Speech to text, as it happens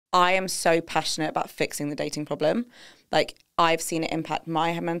I am so passionate about fixing the dating problem. Like, I've seen it impact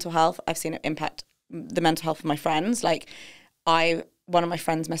my mental health. I've seen it impact the mental health of my friends. Like, one of my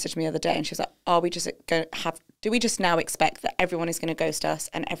friends messaged me the other day and she was like, do we just now expect that everyone is going to ghost us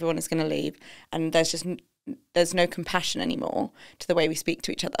and everyone is going to leave and there's no compassion anymore to the way we speak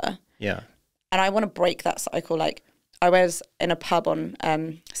to each other? Yeah. And I want to break that cycle. Like, I was in a pub on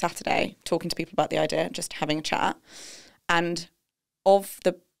Saturday talking to people about the idea, just having a chat. And of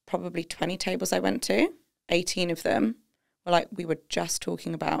the probably 20 tables I went to, 18 of them were like, we were just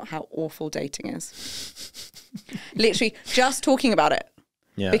talking about how awful dating is. Literally just talking about it.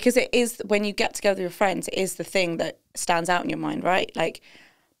 Yeah. Because it is, when you get together with your friends, it is the thing that stands out in your mind, right? Like,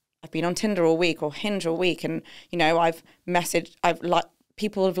 I've been on Tinder all week or Hinge all week, and, you know,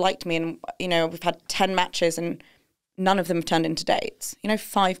 people have liked me, and, you know, we've had 10 matches and none of them have turned into dates. You know,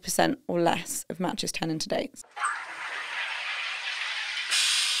 5% or less of matches turn into dates.